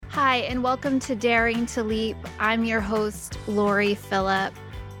Hi, and welcome to Daring to Leap. I'm your host, Lori Phillip.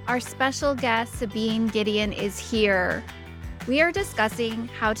 Our special guest, Sabine Gideon, is here. We are discussing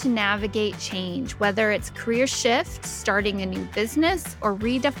how to navigate change, whether it's career shift, starting a new business, or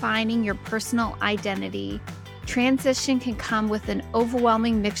redefining your personal identity. Transition can come with an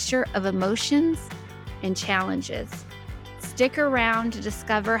overwhelming mixture of emotions and challenges. Stick around to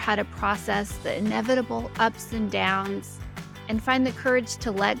discover how to process the inevitable ups and downs and find the courage to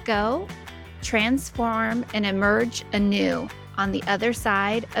let go, transform, and emerge anew on the other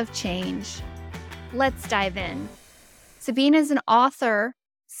side of change. Let's dive in. Sabine is an author,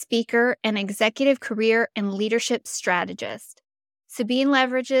 speaker, and executive career and leadership strategist. Sabine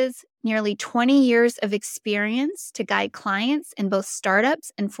leverages nearly 20 years of experience to guide clients in both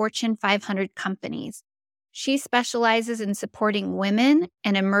startups and Fortune 500 companies. She specializes in supporting women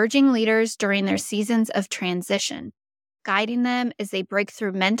and emerging leaders during their seasons of transition, guiding them as they break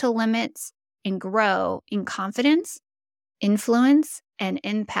through mental limits and grow in confidence, influence, and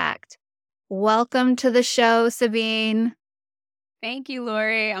impact. Welcome to the show, Sabine. Thank you,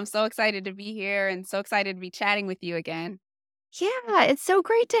 Lori. I'm so excited to be here and so excited to be chatting with you again. Yeah, it's so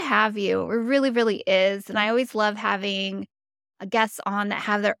great to have you. It really, really is. And I always love having guests on that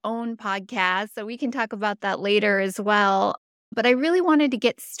have their own podcast. So we can talk about that later as well. But I really wanted to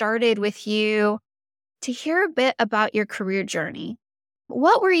get started with you to hear a bit about your career journey.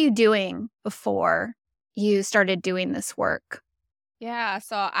 What were you doing before you started doing this work? Yeah,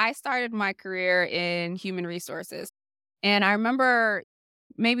 so I started my career in human resources. And I remember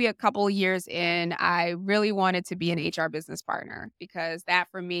maybe a couple years in, I really wanted to be an HR business partner because that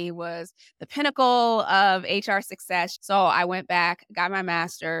for me was the pinnacle of HR success. So I went back, got my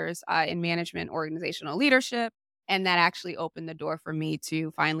master's in management organizational leadership, and that actually opened the door for me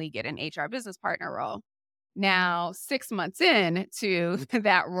to finally get an HR business partner role. Now, 6 months in to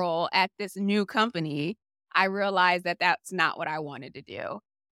that role at this new company, I realized that that's not what I wanted to do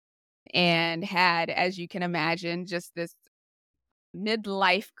and had, as you can imagine, just this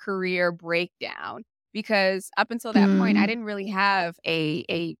midlife career breakdown because up until that point, I Mm, didn't really have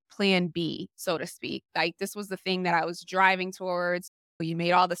a plan B, so to speak. Like this was the thing that I was driving towards. You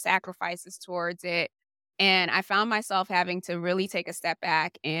made all the sacrifices towards it. And I found myself having to really take a step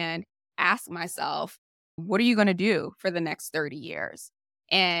back and ask myself, what are you going to do for the next 30 years?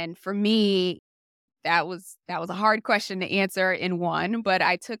 And for me, that was a hard question to answer in one, but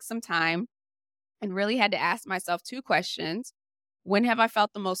I took some time and really had to ask myself two questions. When have I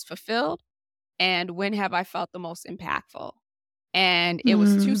felt the most fulfilled? And when have I felt the most impactful? And it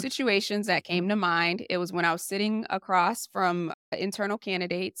was two mm, situations that came to mind. It was when I was sitting across from internal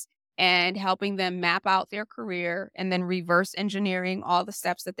candidates and helping them map out their career and then reverse engineering all the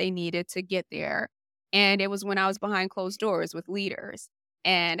steps that they needed to get there. And it was when I was behind closed doors with leaders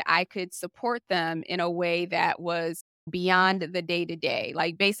and I could support them in a way that was beyond the day to day.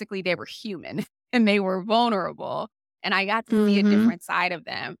 Like basically, they were human and they were vulnerable. And I got to see a mm-hmm. different side of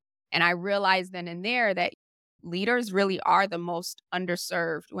them. And I realized then and there that leaders really are the most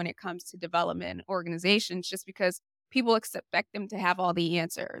underserved when it comes to development organizations, just because people expect them to have all the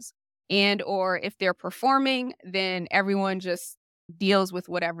answers. And or if they're performing, then everyone just deals with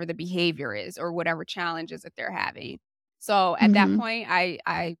whatever the behavior is or whatever challenges that they're having. So at that Mm-hmm. point,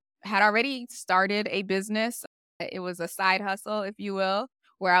 I had already started a business. It was a side hustle, if you will,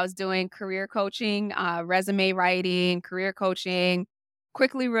 where I was doing career coaching, resume writing, career coaching.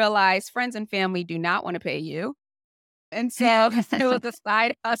 Quickly realized friends and family do not want to pay you. And so it was a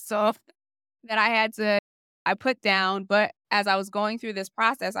side hustle that I put down. But as I was going through this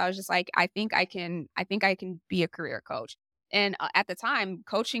process, I was just like, I think I can be a career coach. And at the time,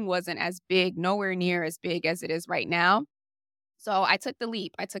 coaching wasn't as big, nowhere near as big as it is right now. So I took the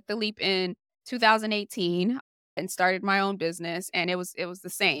leap. I took the leap in 2018 and started my own business. And it was the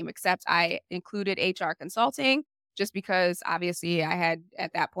same, except I included HR consulting just because obviously I had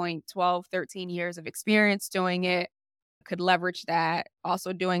at that point 12, 13 years of experience doing it, could leverage that.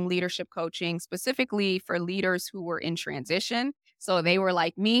 Also doing leadership coaching specifically for leaders who were in transition. So they were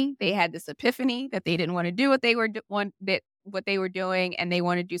like me. They had this epiphany that they didn't want to do what they were doing and they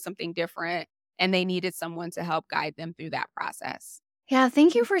want to do something different and they needed someone to help guide them through that process. Yeah,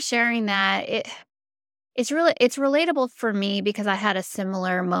 thank you for sharing that. It's relatable for me because I had a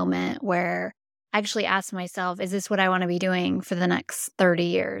similar moment where I actually asked myself, is this what I want to be doing for the next 30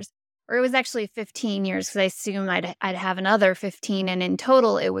 years? Or it was actually 15 years because I assumed I'd have another 15 and in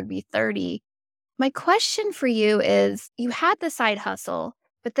total it would be 30. My question for you is, you had the side hustle,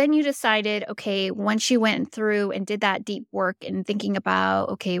 but then you decided, okay, once you went through and did that deep work and thinking about,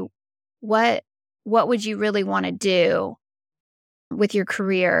 okay, what what would you really want to do with your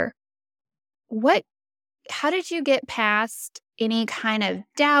career? what how did you get past any kind of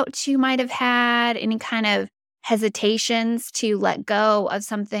doubts you might have had, any kind of hesitations to let go of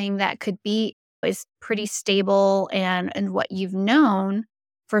something that could be is pretty stable and what you've known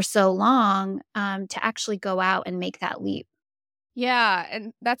for so long, to actually go out and make that leap? Yeah,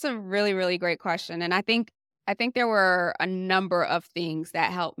 and that's a really, really great question. And I think there were a number of things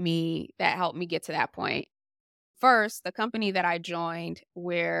that helped me get to that point. First, the company that I joined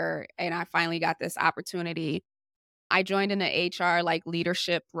where and I finally got this opportunity, I joined in the HR like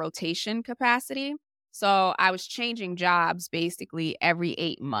leadership rotation capacity. So I was changing jobs basically every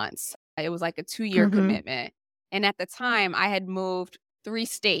 8 months. It was like a 2 year Mhm. commitment. And at the time I had moved 3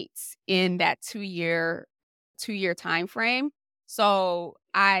 states in that 2 year time frame. So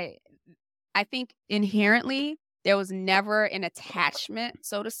I think inherently there was never an attachment,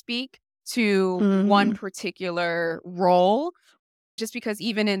 so to speak, to one Mhm. particular role just because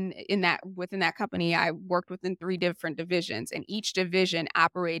even in that within that company, I worked within 3 different divisions, and each division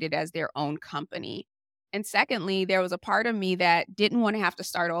operated as their own company. And secondly, there was a part of me that didn't wanna have to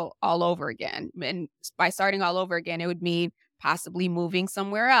start all over again, and by starting all over again, it would mean possibly moving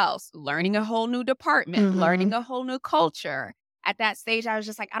somewhere else, learning a whole new department, learning Mhm. a whole new culture. At that stage, I was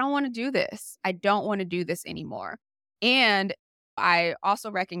just like, "I don't wanna do this. I don't wanna do this anymore." And I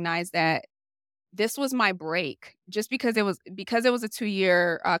also recognized that this was my break just because it was a 2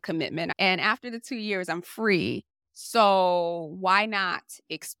 year commitment, and after the 2 years, I'm free. So why not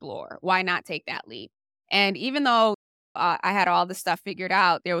explore? Why not take that leap? And even though I had all this stuff figured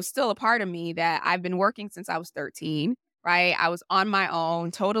out, there was still a part of me that I've been working since I was 13, right? I was on my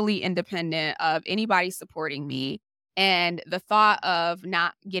own, totally independent of anybody supporting me. And the thought of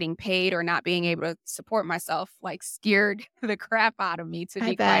not getting paid or not being able to support myself like scared the crap out of me, to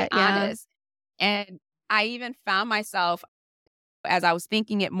I be quite bet, yeah. honest. And I even found myself as I was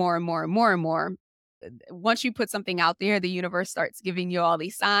thinking it more and more and more and more, once you put something out there, the universe starts giving you all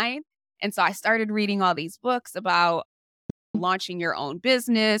these signs. And so I started reading all these books about launching your own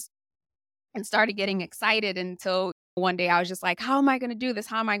business and started getting excited until one day I was just like, how am I going to do this?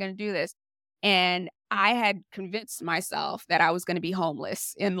 How am I going to do this? And I had convinced myself that I was going to be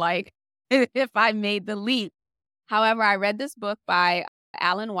homeless in like, if I made the leap. However, I read this book by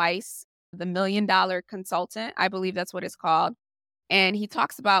Alan Weiss, The $1 Million Consultant. I believe that's what it's called. And he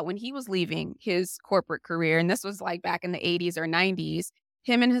talks about when he was leaving his corporate career, and this was like back in the 80s or 90s,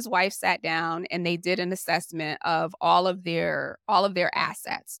 him and his wife sat down and they did an assessment of all of their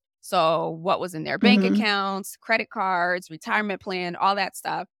assets. So what was in their bank Mhm. accounts, credit cards, retirement plan, all that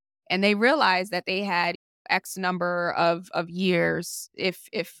stuff. And they realized that they had X number of years if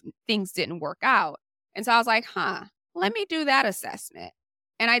things didn't work out. And so I was like, huh, let me do that assessment.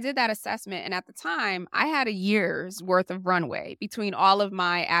 And I did that assessment, and at the time, I had a year's worth of runway between all of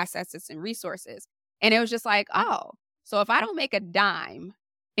my assets and resources. And it was just like, oh, so if I don't make a dime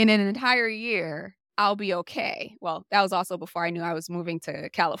in an entire year, I'll be okay. Well, that was also before I knew I was moving to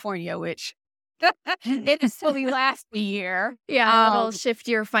California, which it didn't fully last a year. Yeah, that'll Um, shift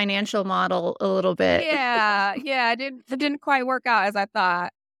your financial model a little bit. yeah, yeah, it didn't quite work out as I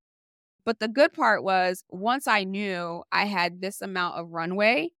thought. But the good part was once I knew I had this amount of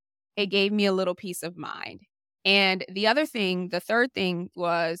runway, it gave me a little peace of mind. And the third thing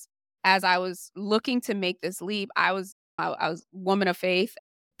was as I was looking to make this leap, I was woman of faith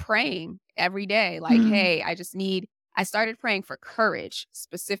praying every day like, Mm. "Hey, I started praying for courage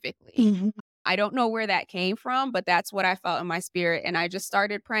specifically. Mhm. I don't know where that came from, but that's what I felt in my spirit, and I just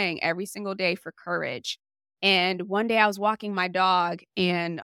started praying every single day for courage. And one day I was walking my dog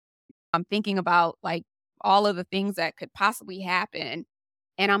and I'm thinking about, like, all of the things that could possibly happen,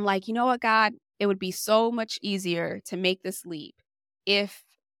 and I'm like, "You know what, God? It would be so much easier to make this leap if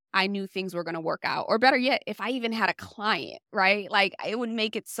I knew things were gonna work out, or better yet, if I even had a client," right? Like, it would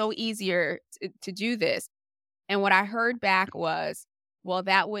make it so easier to do this, and what I heard back was, "Well,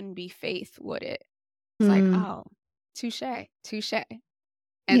 that wouldn't be faith, would it?" It's like, Mm. "Oh, touche, touche."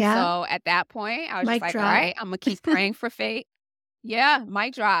 And Yeah, so, at that point, I was just mic like, drop. "Alright, Imma keep praying for faith." Yeah,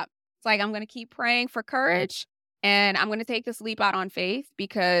 mic drop. It's like, I'm gonna keep praying for courage, and I'm gonna take this leap out on faith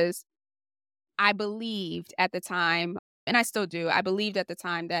because I believed at the time, and I still do, I believed at the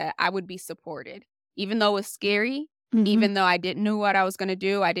time that I would be supported. Even though it's scary, Mhm. even though I didn't know what I was gonna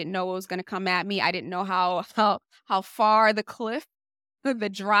do, I didn't know what was gonna come at me, I didn't know how far the cliff, the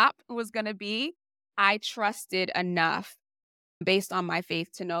drop was gonna be, I trusted enough based on my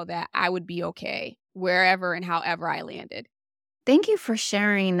faith to know that I would be okay wherever and however I landed. Thank you for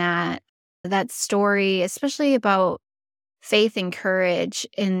sharing that story, especially about faith and courage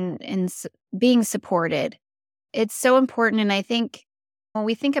in being supported. It's so important, and I think When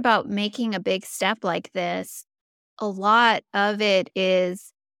we think about making a big step like this, a lot of it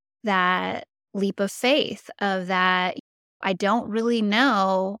is that leap of faith of that I don't really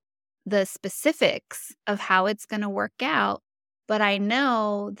know the specifics of how it's going to work out, but I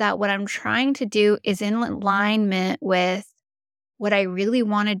know that what I'm trying to do is in alignment with what I really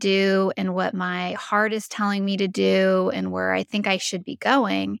want to do and what my heart is telling me to do and where I think I should be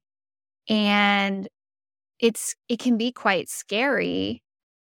going. And it can be quite scary,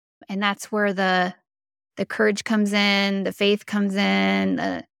 and that's where the courage comes in, the faith comes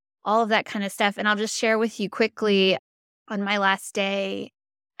in, all of that kind of stuff. And I'll just share with you quickly on my last day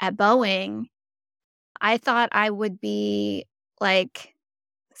at Boeing, I thought I would be like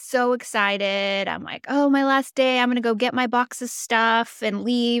so excited. I'm like, oh, my last day, I'm going to go get my box of stuff and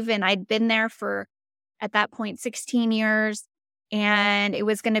leave. And I'd been there for, at that point, 16 years. And it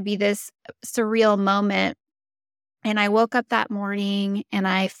was going to be this surreal moment. And I woke up that morning and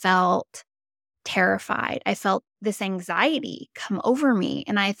I felt terrified. I felt this anxiety come over me.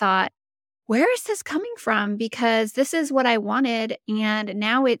 And I thought, where is this coming from? Because this is what I wanted. And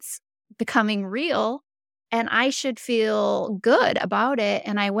now it's becoming real. And I should feel good about it.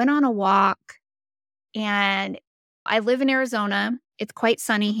 And I went on a walk, and I live in Arizona. It's quite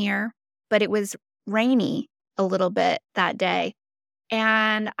sunny here, but it was rainy a little bit that day.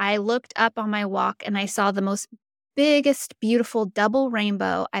 And I looked up on my walk and I saw the most biggest, beautiful double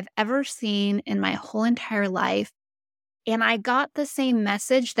rainbow I've ever seen in my whole entire life. And I got the same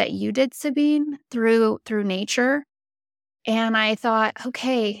message that you did, Sabine, through nature. And I thought,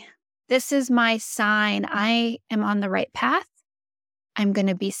 okay, this is my sign. I am on the right path. I'm going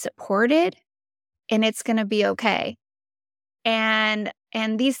to be supported and it's going to be okay. And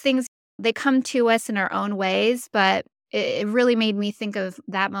these things, they come to us in our own ways, but it really made me think of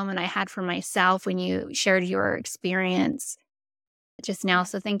that moment I had for myself when you shared your experience just now.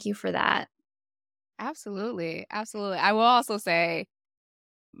 So thank you for that. Absolutely. Absolutely. I will also say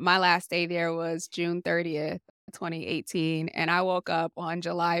my last day there was June 30th, 2018. And I woke up on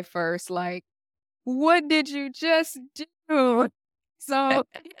July 1st, like, what did you just do? So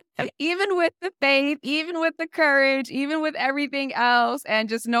even with the faith, even with the courage, even with everything else, and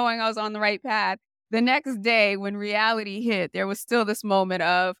just knowing I was on the right path, the next day when reality hit, there was still this moment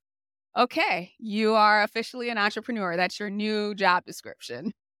of, okay, you are officially an entrepreneur. That's your new job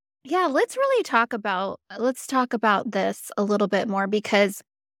description. Yeah, let's talk about this a little bit more, because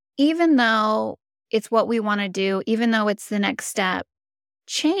even though it's what we want to do, even though it's the next step,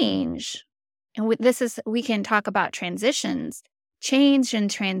 change, and we can talk about transitions. Change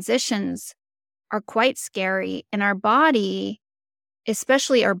and transitions are quite scary, and our body,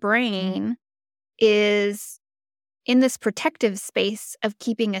 especially our brain, is in this protective space of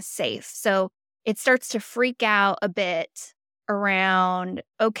keeping us safe. So it starts to freak out a bit around,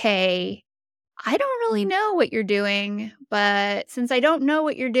 okay, I don't really know what you're doing, but since I don't know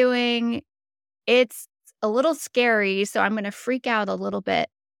what you're doing, it's a little scary. So I'm going to freak out a little bit.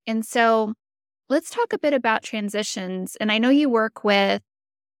 And so let's talk a bit about transitions. And I know you work with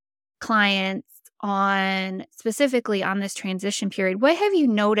clients on specifically on this transition period. What have you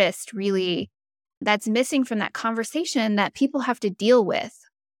noticed really that's missing from that conversation that people have to deal with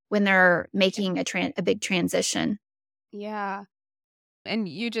when they're making a big transition? Yeah. And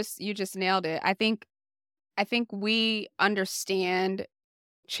you just nailed it. I think we understand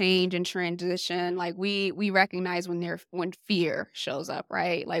change and transition. Like we recognize when fear shows up,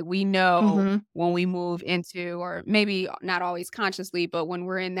 right? Like we know Mhm. when we move into, or maybe not always consciously, but when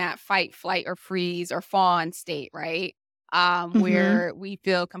we're in that fight, flight, or freeze or fawn state, right? Mhm. Where we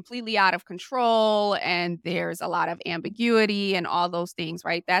feel completely out of control and there's a lot of ambiguity and all those things,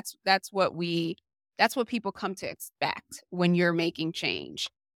 right? That's what people come to expect when you're making change.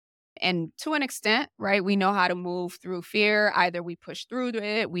 And to an extent, right, we know how to move through fear. Either we push through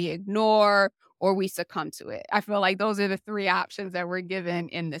it, we ignore, or we succumb to it. I feel like those are the three options that we're given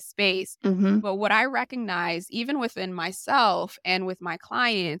in this space. Mhm. But what I recognize, even within myself and with my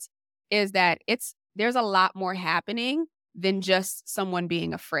clients, is that there's a lot more happening than just someone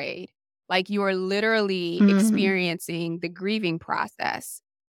being afraid. Like you are literally Mhm. experiencing the grieving process,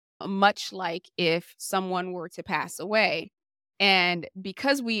 much like if someone were to pass away. And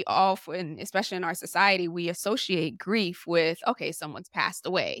because we often, especially in our society, we associate grief with, okay, someone's passed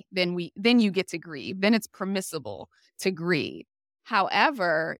away, then you get to grieve. Then it's permissible to grieve.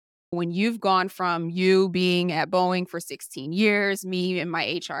 However, when you've gone from you being at Boeing for 16 years, me in my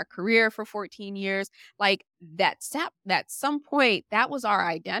HR career for 14 years, like that some point, that was our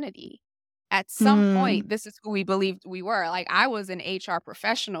identity. At some Mm. point, this is who we believed we were. Like, I was an HR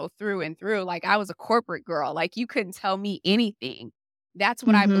professional through and through. Like, I was a corporate girl. Like, you couldn't tell me anything. That's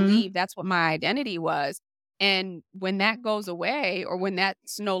what I Mhm. believe. That's what my identity was. And when that goes away or when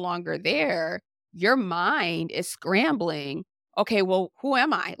that's no longer there, your mind is scrambling. Okay, well, who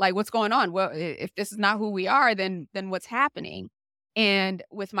am I? Like, what's going on? Well, if this is not who we are, then what's happening? And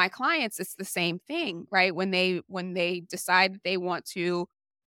with my clients, it's the same thing, right? When they decide that they want to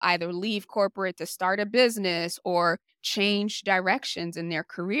either leave corporate to start a business or change directions in their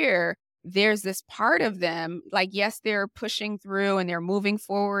career, there's this part of them, like, yes, they're pushing through and they're moving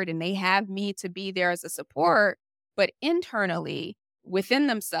forward and they have me to be there as a support, but internally, within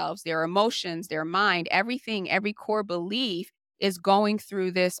themselves, their emotions, their mind, everything, every core belief is going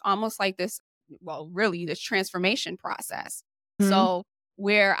through this almost like this, well, really, this transformation process. Mhm. So,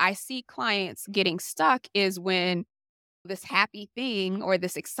 where I see clients getting stuck is when this happy thing or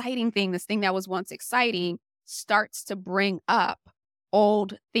this exciting thing, this thing that was once exciting starts to bring up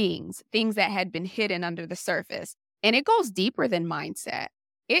old things, things that had been hidden under the surface. And it goes deeper than mindset.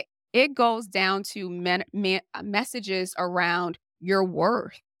 It goes down to messages around your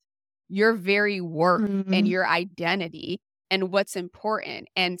worth, your very worth and Mhm. your identity and what's important.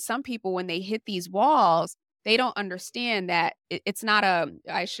 And some people, when they hit these walls, they don't understand that it's not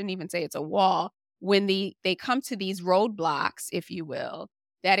I shouldn't even say it's a wall. When they come to these roadblocks, if you will,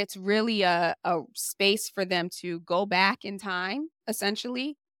 that it's really a space for them to go back in time,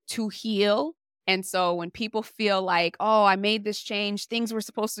 essentially, to heal. And so when people feel like, oh, I made this change, things were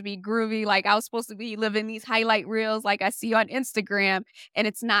supposed to be groovy, like I was supposed to be living these highlight reels like I see on Instagram, and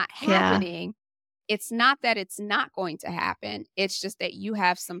it's not Yeah. happening, it's not that it's not going to happen. It's just that you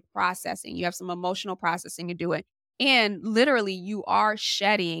have some processing, you have some emotional processing to do it. And literally, you are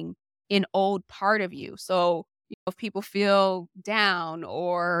shedding an old part of you. So, if people feel down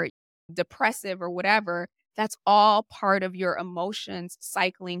or depressive or whatever, that's all part of your emotions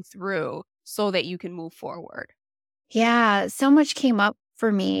cycling through so that you can move forward. Yeah, so much came up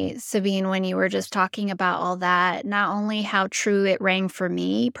for me, Sabine, when you were just talking about all that. Not only how true it rang for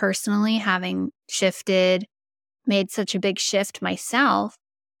me personally, having shifted, made such a big shift myself,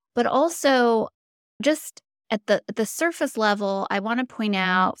 but also just at the surface level, I want to point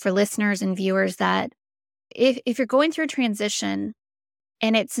out for listeners and viewers that if you're going through a transition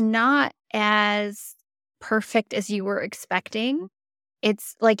and it's not as perfect as you were expecting,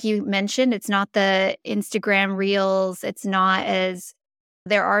 it's like you mentioned, it's not the Instagram reels, it's not as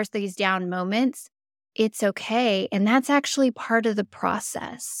there are these down moments. It's okay, and that's actually part of the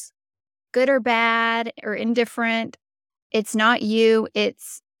process. Good or bad or indifferent, it's not you,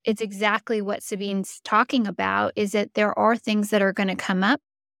 it's exactly what Sabine's talking about, is that there are things that are gonna come up,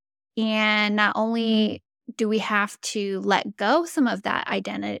 and not only do we have to let go some of that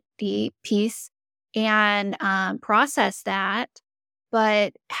identity piece and, process that,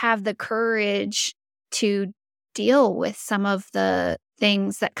 but have the courage to deal with some of the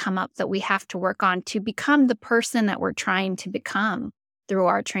things that come up that we have to work on to become the person that we're trying to become through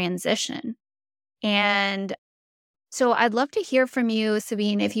our transition. And so I'd love to hear from you,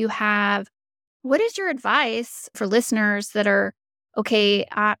 Sabine, if you have what is your advice for listeners that are, okay,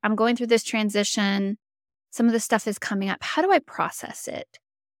 I'm going through this transition. Some of the stuff is coming up. How do I process it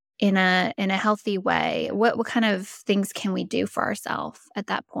in a healthy way? What kind of things can we do for ourselves at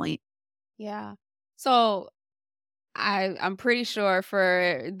that point? Yeah. So I'm pretty sure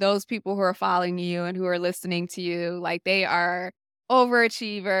for those people who are following you and who are listening to you, like they are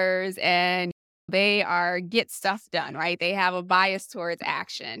overachievers and they are get stuff done, right? They have a bias towards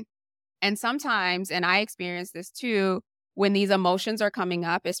action. And sometimes, and I experience this too, when these emotions are coming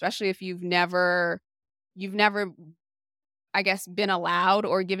up, especially if you've never, I guess, been allowed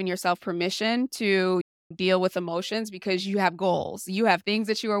or given yourself permission to deal with emotions because you have goals. You have things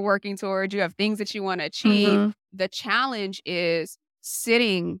that you are working towards, you have things that you want to achieve. Mhm. The challenge is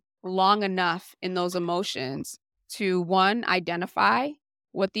sitting long enough in those emotions to one, identify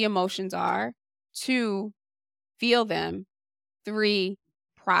what the emotions are, two, feel them, three,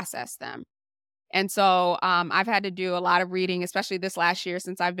 process them. And so, I've had to do a lot of reading, especially this last year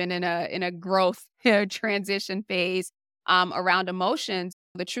since I've been in a growth transition phase, around emotions.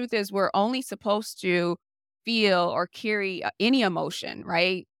 The truth is we're only supposed to feel or carry, any emotion,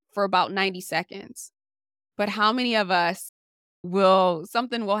 right, for about 90 seconds. But how many of us will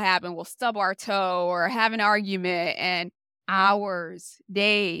something will happen, we'll stub our toe or have an argument, and hours,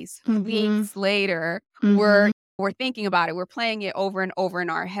 days, Mhm. weeks later, we're Mhm. we're thinking about it. We're playing it over and over in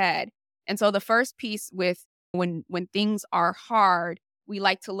our head. And so the first piece with when things are hard, we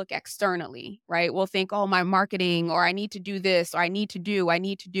like to look externally, right? We'll think, "Oh, my marketing," or "I need to do this," or "I need to do, I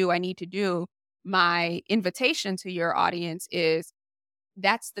need to do, I need to do." My invitation to your audience is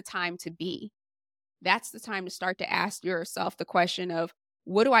that's the time to be. that's the time to start to ask yourself the question of,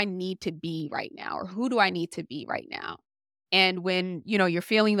 what do I need to be right now? Or who do I need to be right now? And when, you're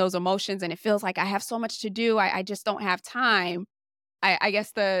feeling those emotions and it feels like I have so much to do, I just don't have time. I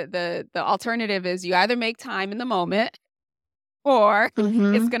guess the alternative is you either make time in the moment or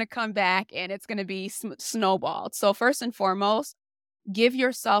it's Mhm. going to come back and it's going to be snowballed. So first and foremost, give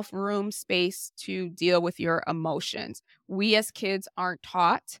yourself room, space to deal with your emotions. We as kids aren't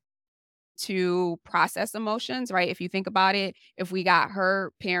taught to process emotions, right? If you think about it, if we got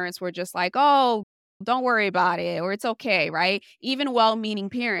hurt, parents were just like, oh, don't worry about it, or it's okay, right? Even well meaning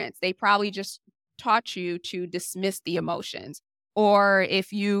parents, they probably just taught you to dismiss the emotions. Or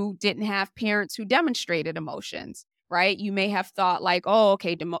if you didn't have parents who demonstrated emotions, right? You may have thought, like, oh,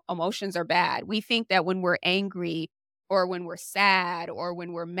 okay, emotions are bad. We think that when we're angry or when we're sad or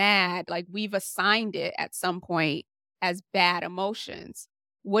when we're mad, like we've assigned it at some point as bad emotions.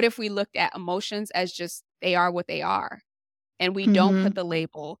 What if we looked at emotions as just they are what they are, and we don't put Mhm. the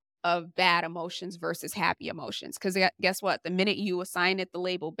label of bad emotions versus happy emotions? Because guess what? The minute you assign it the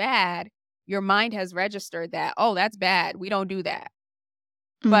label bad, your mind has registered that, oh, that's bad. We don't do that.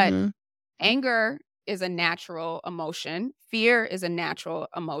 But Mhm. anger is a natural emotion. Fear is a natural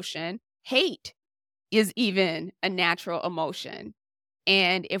emotion. Hate is even a natural emotion.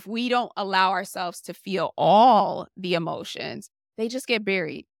 And if we don't allow ourselves to feel all the emotions, they just get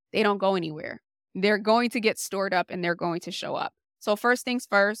buried. They don't go anywhere. They're going to get stored up and they're going to show up. So, first things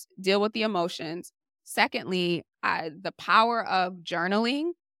first, deal with the emotions. Secondly, the power of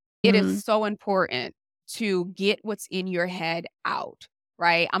journaling. It is Mhm. so important to get what's in your head out,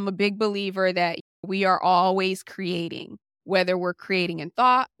 right? I'm a big believer that we are always creating, whether we're creating in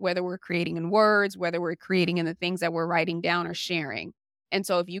thought, whether we're creating in words, whether we're creating in the things that we're writing down or sharing. And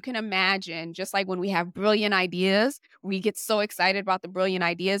so if you can imagine, just like when we have brilliant ideas, we get so excited about the brilliant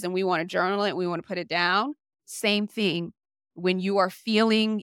ideas and we want to journal it, we want to put it down. Same thing when you're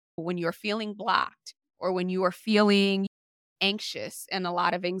feeling blocked or when you are feeling anxious and a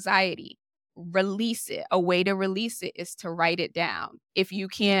lot of anxiety, release it. A way to release it is to write it down. If you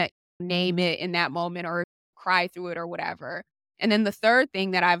can't name it in that moment or cry through it or whatever. And then the third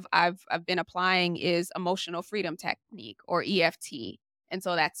thing that I've been applying is emotional freedom technique or EFT. And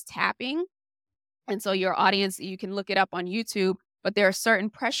so that's tapping. And so your audience, you can look it up on YouTube, but there are certain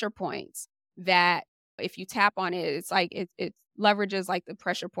pressure points that if you tap on it, it's like it leverages like the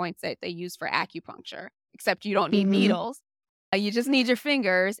pressure points that they use for acupuncture, except you don't need Mhm. needles. You just need your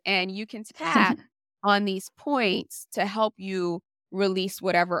fingers and you can tap on these points to help you release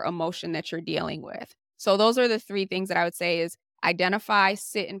whatever emotion that you're dealing with. So those are the three things that I would say is identify,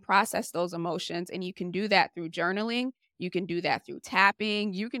 sit and process those emotions. And you can do that through journaling. You can do that through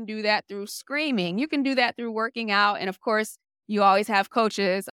tapping. You can do that through screaming. You can do that through working out. And of course, you always have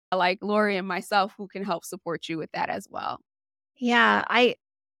coaches like Lori and myself who can help support you with that as well. Yeah, I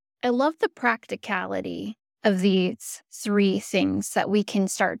love the practicality of these 3 things that we can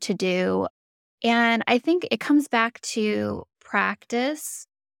start to do, and I think it comes back to practice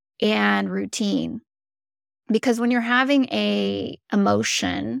and routine, because when you're having a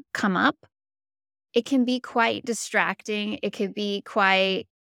emotion come up, it can be quite distracting, it could be quite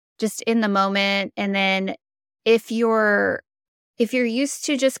just in the moment, and then if you're if you're used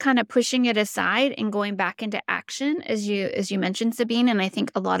to just kinda pushing it aside and going back into action, as you mentioned, Sabine, and I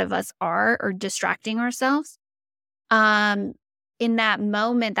think a lot of us are, or distracting ourselves, um, in that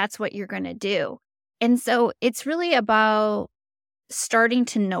moment, that's what you're gonna do. And so it's really about starting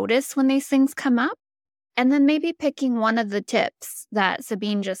to notice when these things come up, and then maybe picking one of the tips that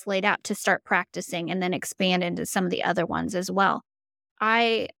Sabine just laid out to start practicing and then expand into some of the other ones as well.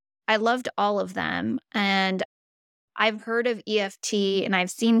 I I loved all of them, and I've heard of EFT and I've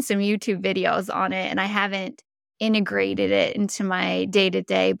seen some YouTube videos on it, and I haven't integrated it into my day to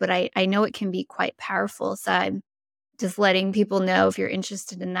day, but I know it can be quite powerful. So I'm just letting people know, if you're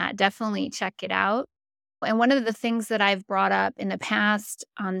interested in that, definitely check it out. And one of the things that I've brought up in the past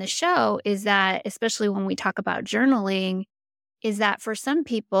on the show is that, especially when we talk about journaling, is that for some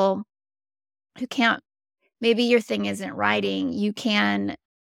people who can't, maybe your thing isn't writing, you can,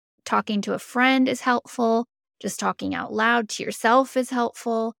 talking to a friend is helpful, just talking out loud to yourself is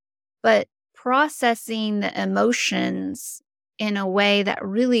helpful, but processing the emotions in a way that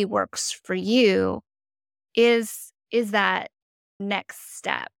really works for you is that next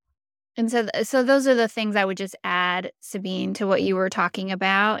step. And so those are the things I would just add, Sabine, to what you were talking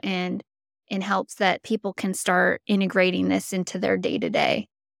about, and in helps that people can start integrating this into their day to day.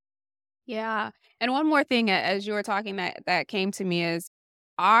 Yeah. And one more thing as you were talking that came to me is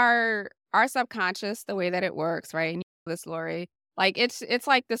our subconscious, the way that it works, right? And you know this, Lori, Like it's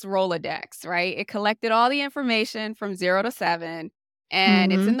like this Rolodex, right? It collected all the information from 0 to 7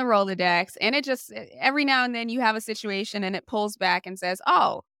 and it's Mhm. in the Rolodex and it just every now and then you have a situation and it pulls back and says,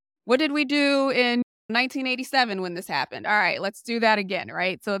 "Oh, what did we do in 1987 when this happened? All right, let's do that again,"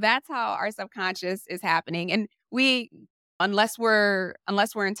 right? So that's how our subconscious is happening and we unless we're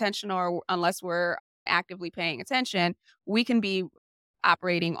intentional or unless we're actively paying attention, we can be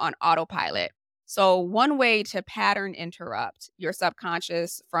operating on autopilot. So, one way to pattern interrupt your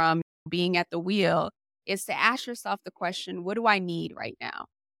subconscious from being at the wheel is to ask yourself the question, what do I need right now?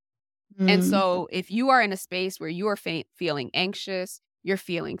 And Mm. so, if you are in a space where you are feeling anxious, you're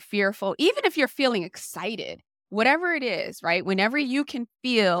feeling fearful, even if you're feeling excited, whatever it is, right? Whenever you can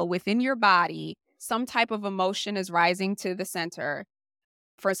feel within your body some type of emotion is rising to the center,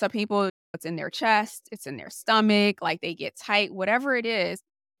 for some people, it's in their chest, it's in their stomach, like they get tight, whatever it is,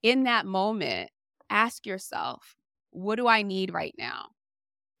 in that moment, ask yourself, what do I need right now?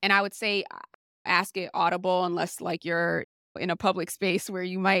 And I would say ask it audible unless like you're in a public space where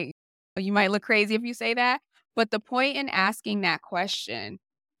you might look crazy if you say that. But the point in asking that question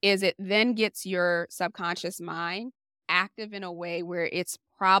is it then gets your subconscious mind active in a way where it's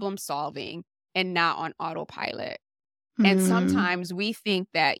problem solving and not on autopilot. And Mm. sometimes we think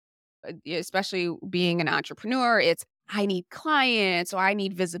that, especially being an entrepreneur, it's I need clients or I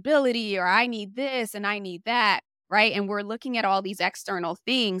need visibility or I need this and I need that, right? And we're looking at all these external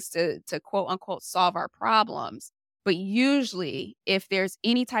things to quote unquote solve our problems. But usually, if there's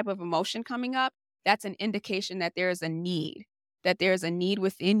any type of emotion coming up, that's an indication that there's a need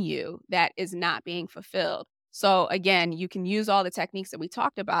within you that is not being fulfilled. So again, you can use all the techniques that we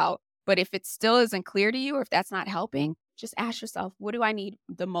talked about, but if it still isn't clear to you or if that's not helping, just ask yourself, what do I need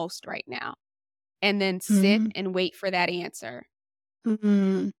the most right now? And then sit Mhm. and wait for that answer.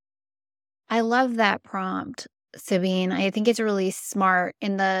 Mhm. I love that prompt, Sabine. I think it's really smart,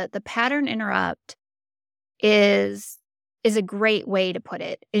 and the pattern interrupt is is a great way to put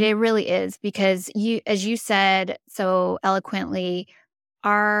it. It really is because you as you said so eloquently,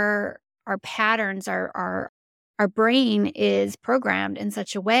 our patterns, our brain is programmed in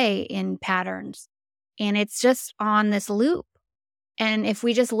such a way in patterns, and it's just on this loop. And if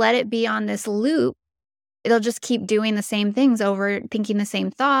we just let it be on this loop, it'll just keep doing the same things over, thinking the same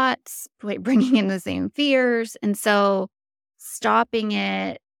thoughts, bringing in the same fears. And so stopping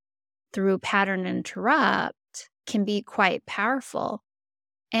it through pattern interrupt can be quite powerful.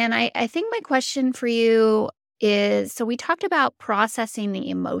 And I think my question for you is, so we talked about processing the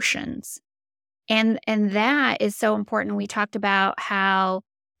emotions. And that is so important. We talked about how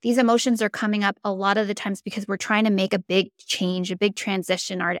these emotions are coming up a lot of the times because we're trying to make a big change, a big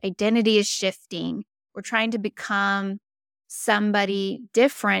transition. Our identity is shifting. We're trying to become somebody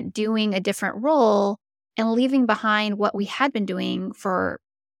different, doing a different role and leaving behind what we had been doing for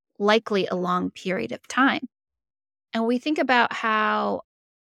likely a long period of time. And we think about how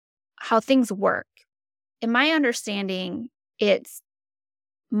things work. In my understanding, it's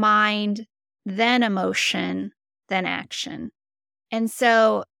mind, then emotion, then action. And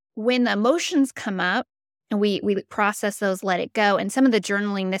so when the emotions come up and we process those, let it go, and some of the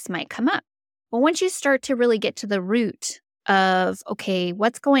journaling, this might come up. But once you start to really get to the root of, okay,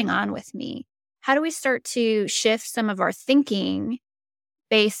 what's going on with me? How do we start to shift some of our thinking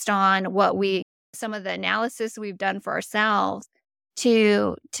based on some of the analysis we've done for ourselves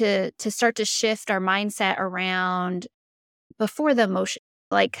to start to shift our mindset around before the emotion,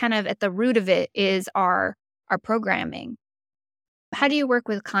 like kind of at the root of it is our programming. How do you work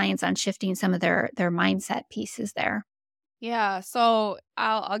with clients on shifting some of their mindset pieces there? Yeah. So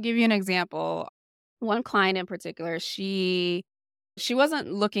I'll give you an example. One client in particular, she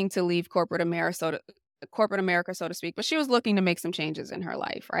wasn't looking to leave corporate America, so to speak, but she was looking to make some changes in her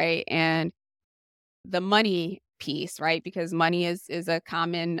life, right? And the money piece, right? Because money is a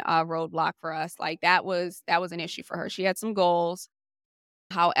common roadblock for us. Like that was an issue for her. She had some goals.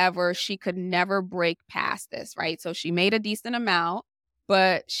 However, she could never break past this, right? So she made a decent amount,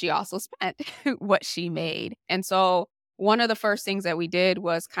 but she also spent what she made. And so one of the first things that we did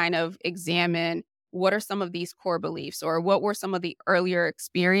was kind of examine what are some of these core beliefs or what were some of the earlier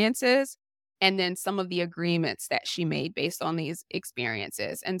experiences and then some of the agreements that she made based on these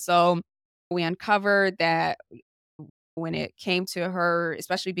experiences. And so we uncovered that when it came to her,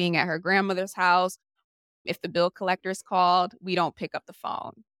 especially being at her grandmother's house, if the bill collectors called, we don't pick up the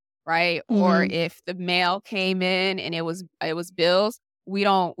phone, right? Or Mhm. if the mail came in and it was bills, we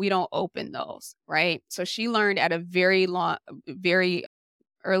don't open those, right? So she learned at a very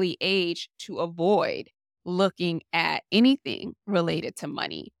early age to avoid looking at anything related to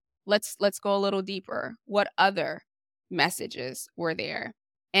money. Let's go a little deeper. What other messages were there.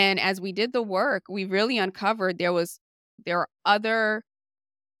 And as we did the work, we really uncovered there were other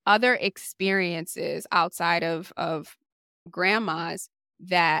experiences outside of grandma's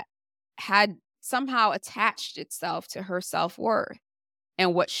that had somehow attached itself to her self-worth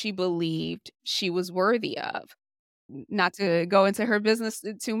and what she believed she was worthy of. Not to go into her business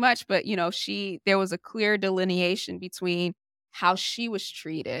too much, but there was a clear delineation between how she was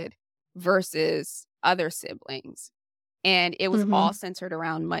treated versus other siblings. And it was Mm-hmm. all centered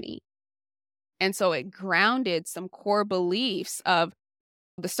around money. And so it grounded some core beliefs of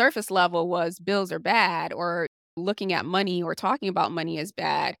the surface level was bills are bad or looking at money or talking about money is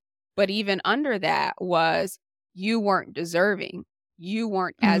bad. But even under that was you weren't deserving. You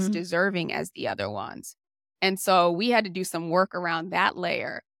weren't as Mm-hmm. deserving as the other ones. And so we had to do some work around that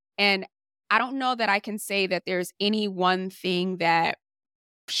layer. And I don't know that I can say that there's any one thing that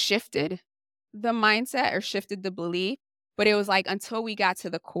shifted the mindset or shifted the belief, but it was like until we got to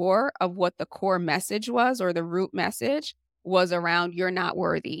the core of what the core message was or the root message was around you're not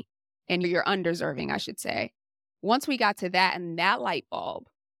worthy and you're undeserving, I should say. Once we got to that and that light bulb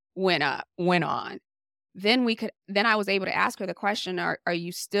went on, then I was able to ask her the question, are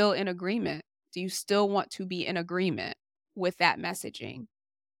you still in agreement? Do you still want to be in agreement with that messaging?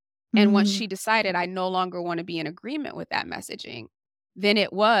 And once Mm-hmm. she decided I no longer want to be in agreement with that messaging, then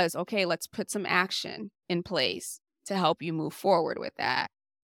it was, okay, let's put some action in place to help you move forward with that.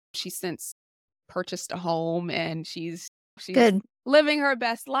 She's since purchased a home and she's Good. living her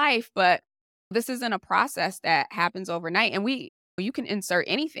best life, but this isn't a process that happens overnight. And you can insert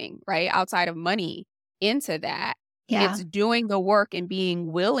anything, right, outside of money into that. Yeah. It's doing the work and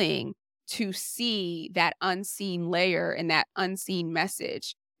being willing to see that unseen layer and that unseen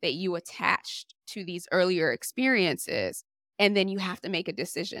message that you attached to these earlier experiences. And then you have to make a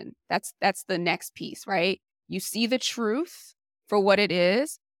decision. That's the next piece, right? You see the truth for what it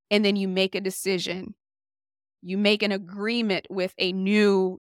is, and then you make a decision. You make an agreement with a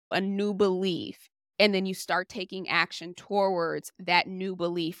new belief, and then you start taking action towards that new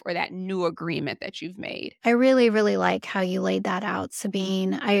belief or that new agreement that you've made. I really, really like how you laid that out,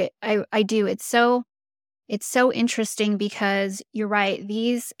 Sabine. I do. It's so interesting because you're right.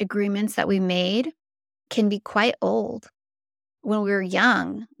 These agreements that we made can be quite old. When we were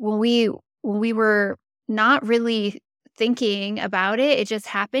young, when we were not really thinking about it, it just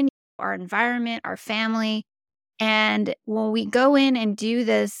happened. Our environment, our family. And when we go in and do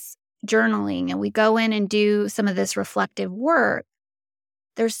this journaling and we go in and do some of this reflective work,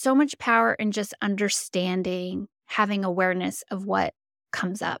 there's so much power in just understanding, having awareness of what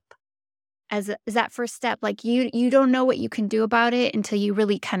comes up as that first step. Like you don't know what you can do about it until you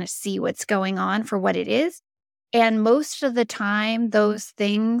really kind of see what's going on for what it is. And most of the time, those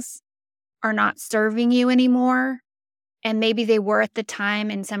things are not serving you anymore. And maybe they were at the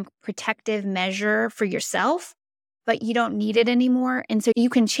time in some protective measure for yourself, but you don't need it anymore. And so you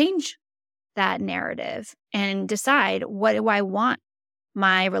can change that narrative and decide, what do I want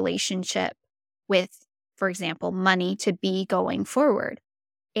my relationship with, for example, money to be going forward?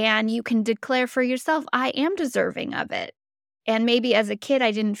 And you can declare for yourself, I am deserving of it. And maybe as a kid,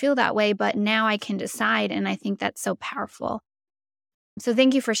 I didn't feel that way, but now I can decide. And I think that's so powerful. So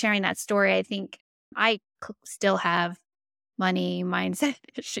thank you for sharing that story. I think still have money mindset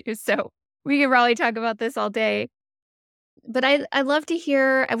issues. So we could probably talk about this all day. But I'd love to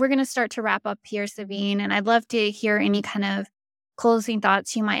hear, we're going to start to wrap up here, Sabine, and I'd love to hear any kind of closing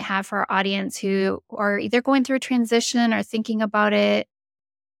thoughts you might have for our audience who are either going through a transition or thinking about it.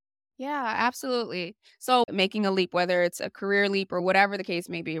 Yeah, absolutely. So making a leap, whether it's a career leap or whatever the case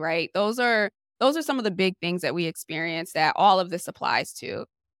may be, right? Those are some of the big things that we experience that all of this applies to.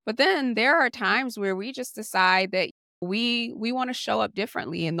 But then there are times where we just decide that we want to show up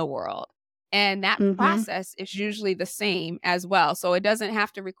differently in the world. And that Mm-hmm. process is usually the same as well. So it doesn't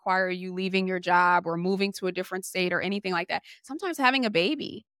have to require you leaving your job or moving to a different state or anything like that. Sometimes having a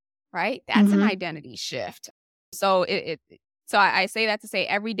baby, right? That's an Mm-hmm. identity shift. So I say that to say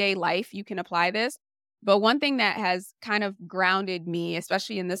everyday life, you can apply this. But one thing that has kind of grounded me,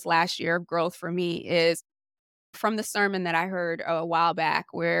 especially in this last year of growth for me, is from the sermon that I heard a while back,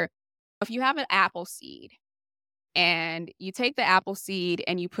 where if you have an apple seed and you take the apple seed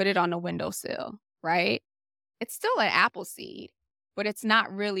and you put it on a windowsill, right? It's still an apple seed, but it's not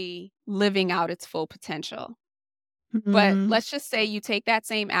really living out its full potential. But Mm-hmm. let's just say you take that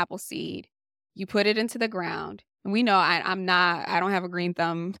same apple seed, you put it into the ground. And we know I don't have a green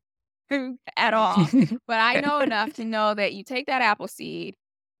thumb at all, but I know enough to know that you take that apple seed,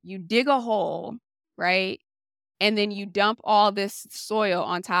 you dig a hole, right? And then you dump all this soil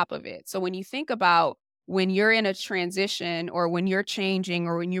on top of it. So when you think about when you're in a transition or when you're changing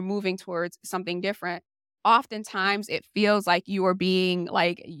or when you're moving towards something different, oftentimes it feels like you are being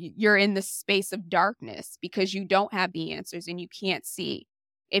like you're in the space of darkness because you don't have the answers and you can't see.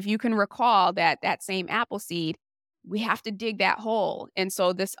 If you can recall that same apple seed, we have to dig that hole. And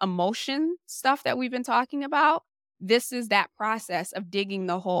so this emotion stuff that we've been talking about, this is that process of digging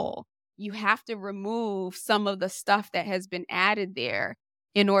the hole. You have to remove some of the stuff that has been added there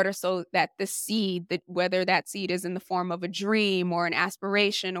in order so that the seed, that whether that seed is in the form of a dream or an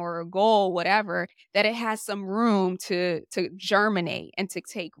aspiration or a goal, whatever, that it has some room to germinate and to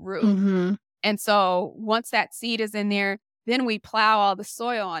take root. Mm-hmm. And so once that seed is in there, then we plow all the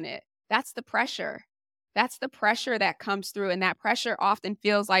soil on it. That's the pressure. That's the pressure that comes through. And that pressure often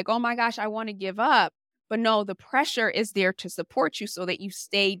feels like, oh my gosh, I want to give up. But no, the pressure is there to support you so that you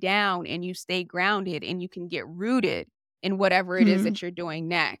stay down and you stay grounded and you can get rooted in whatever it is Hmm. that you're doing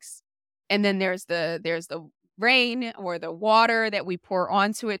next. And then there's the rain or the water that we pour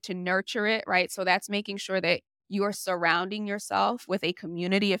onto it to nurture it, right? So that's making sure that you are surrounding yourself with a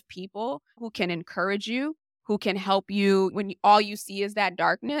community of people who can encourage you, who can help you when all you see is that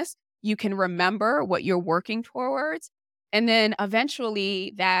darkness. You can remember what you're working towards. And then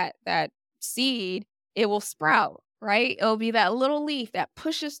eventually that seed, it will sprout, right? It'll be that little leaf that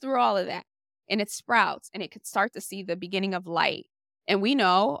pushes through all of that and it sprouts and it could start to see the beginning of light. And we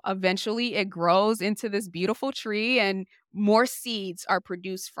know eventually it grows into this beautiful tree and more seeds are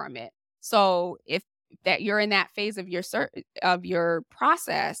produced from it. So if that you're in that phase of your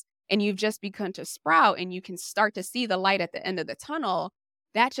process and you've just begun to sprout and you can start to see the light at the end of the tunnel,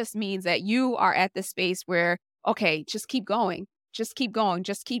 that just means that you are at the space where, okay, just keep going, just keep going,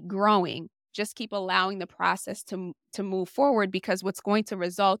 just keep growing, just keep allowing the process to move forward, because what's going to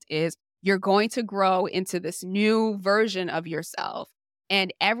result is you're going to grow into this new version of yourself.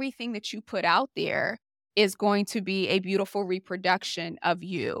 And everything that you put out there is going to be a beautiful reproduction of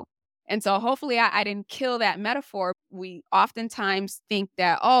you. And so hopefully I didn't kill that metaphor. We oftentimes think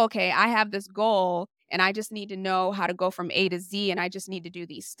that, oh, okay, I have this goal and I just need to know how to go from A to Z and I just need to do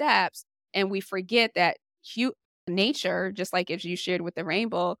these steps. And we forget that nature, just like as you shared with the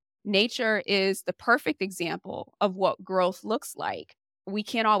rainbow, nature is the perfect example of what growth looks like. We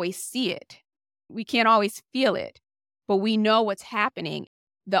can't always see it. We can't always feel it, but we know what's happening.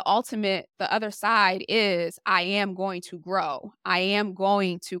 The other side is I am going to grow. I am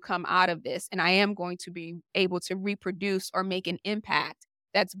going to come out of this and I am going to be able to reproduce or make an impact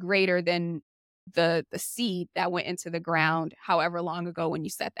that's greater than the seed that went into the ground however long ago when you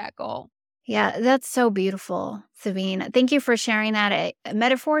set that goal. Yeah, that's so beautiful, Sabine. Thank you for sharing that.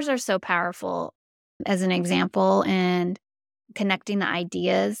 Metaphors are so powerful as an example and connecting the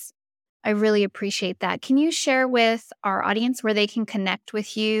ideas. I really appreciate that. Can you share with our audience where they can connect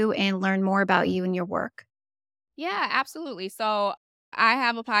with you and learn more about you and your work? Yeah, absolutely. So I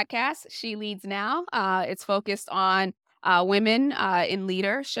have a podcast, She Leads Now. It's focused on women in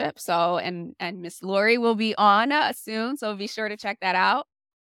leadership. So, and Miss Lori will be on soon. So be sure to check that out.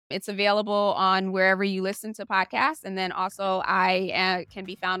 It's available on wherever you listen to podcasts. And then also I can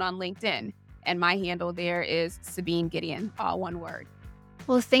be found on LinkedIn. And my handle there is Sabine Gideon, all one word.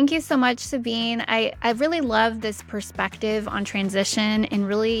 Well, thank you so much, Sabine. I really love this perspective on transition and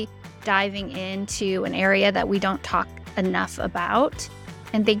really diving into an area that we don't talk enough about.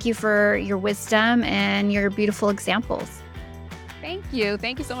 And thank you for your wisdom and your beautiful examples. Thank you.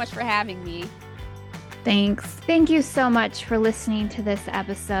 Thank you so much for having me. Thanks. Thank you so much for listening to this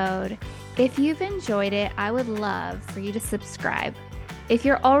episode. If you've enjoyed it, I would love for you to subscribe. If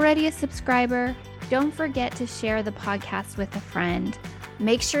you're already a subscriber, don't forget to share the podcast with a friend.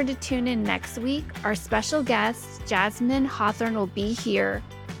 Make sure to tune in next week. Our special guest, Jasmine Hawthorne, will be here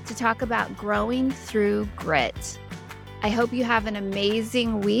to talk about growing through grit. I hope you have an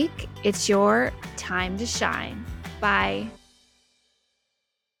amazing week. It's your time to shine. Bye.